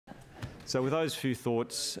So with those few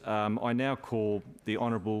thoughts, I now call the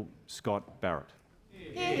Honourable Scott Barrett.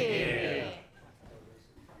 Here.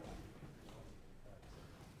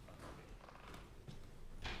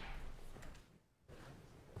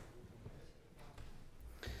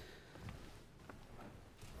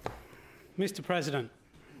 Mr President,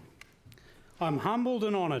 I'm humbled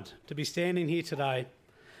and honoured to be standing here today,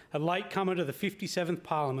 a latecomer to the 57th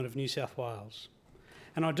Parliament of New South Wales.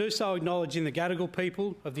 And I do so acknowledging the Gadigal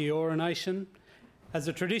people of the Eora Nation as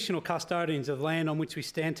the traditional custodians of the land on which we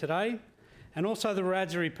stand today, and also the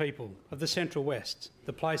Wiradjuri people of the Central West,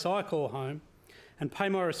 the place I call home, and pay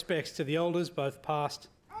my respects to the elders both past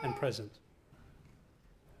and present.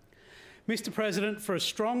 Mr President, for a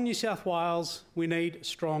strong New South Wales, we need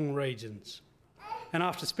strong regions. And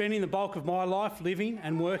after spending the bulk of my life living in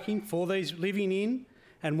and working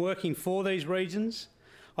for these regions,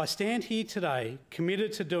 I stand here today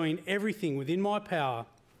committed to doing everything within my power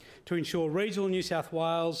to ensure regional New South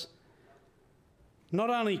Wales not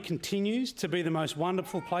only continues to be the most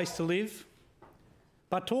wonderful place to live,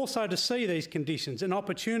 but also to see these conditions and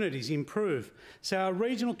opportunities improve so our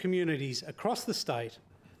regional communities across the state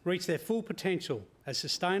reach their full potential as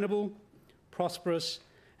sustainable, prosperous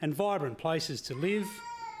and vibrant places to live,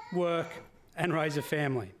 work and raise a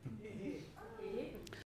family.